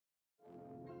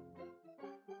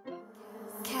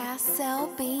Cassell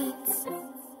beats.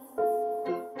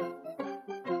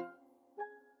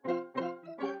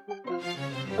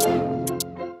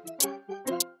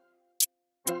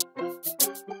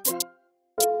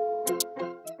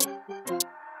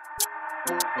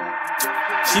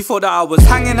 She thought that I was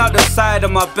hanging out the side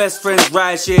of my best friend's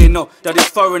ride. She ain't know that this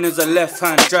foreign is a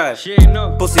left-hand drive. She ain't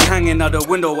know pussy hanging out the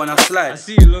window when I slide. I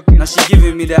see you looking. Now she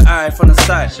giving me the eye from the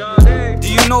side. Sade.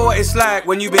 Do you know what it's like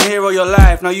when you been here all your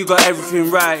life? Now you got everything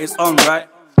right, it's on right.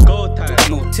 Go time.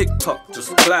 No TikTok,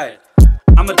 just glide.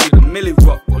 I'ma do the Millie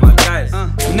rock with my guys.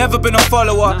 Never been a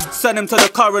follower, send him to the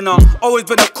coroner. Always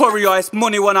been a courier, it's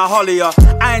money when I holler ya.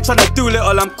 I ain't tryna do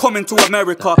little, I'm coming to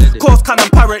America. Course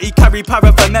Kannan parody, carry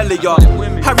paraphernalia.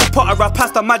 Harry Potter, I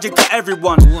pass the magic to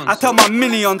everyone. I tell my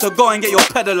minion to go and get your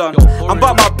pedal on. I'm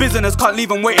about my business, can't leave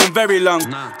them waiting very long.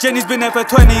 Jenny's been there for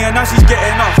 20 and now she's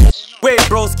getting off. Wait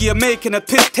broski, you're making a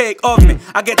piss take of me.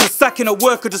 I get to sacking a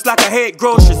worker just like I hate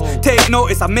groceries. Take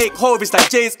notice, I make Hovis like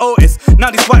Jay's Otis. Now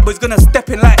this white boy's gonna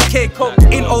step in like K-Coke.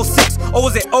 In 06, or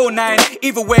was it 09?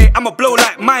 Either way, I'ma blow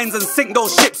like mines and sink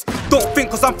those ships. Don't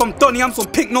think cause I'm from Donny, I'm some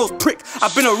pink-nosed prick.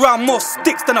 I've been around more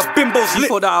sticks than a bimbo's lip. She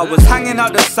thought that I was hanging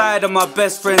out the side of my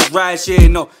best friend's ride. She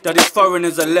ain't know that this foreign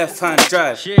is a left-hand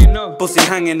drive. She ain't know pussy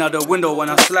hanging out the window when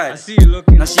I slide. I see you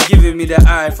looking. Now she giving me the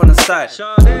eye from the side.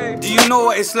 Sade. Do you know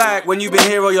what it's like when you been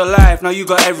here all your life? Now you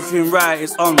got everything right,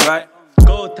 it's on right.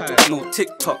 Go time. No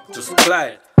TikTok, just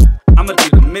glide. I'ma do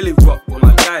the Millie rock with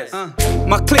my guys.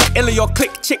 My click illa, your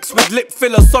click chicks with lip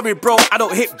filler. Sorry bro, I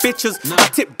don't hit bitches. I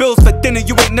tip bills for dinner,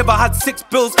 you ain't never had 6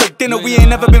 bills for dinner. We ain't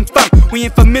never been fam, we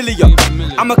ain't familiar.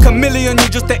 I'm a chameleon, you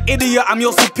just an idiot. I'm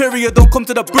your superior, don't come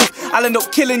to the booth, I'll end up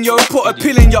killing you and put a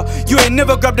pill in you. You ain't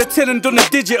never grabbed a till and done the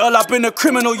digital. I've been a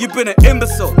criminal, you been an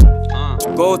imbecile.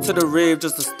 Go to the rave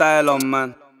just to style on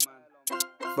man.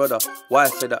 Brother, why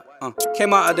say that?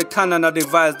 Came out of the Kannan, I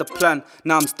devised the plan.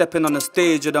 Now I'm stepping on the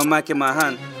stage with a mic in my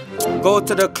hand. Go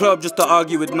to the club just to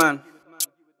argue with man.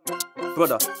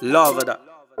 Brother, love of that.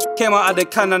 Came out of the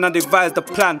Kannan, I devised the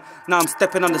plan. Now I'm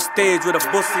stepping on the stage with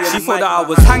a bussy and she thought that I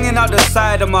was hanging out the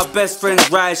side of my best friend's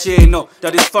ride. She ain't know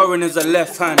that this foreign is a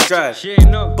left-hand drive. She ain't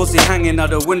know pussy hanging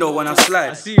out the window when I slide.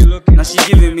 I see you looking. Now she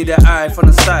giving me the eye from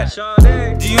the side.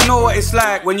 Sade. Do you know what it's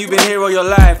like when you been here all your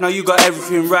life? Now you got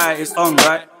everything right, it's on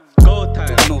right. Go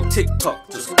time. No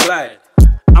TikTok, just glide.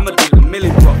 I'ma do the Millie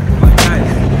rock with my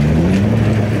guys.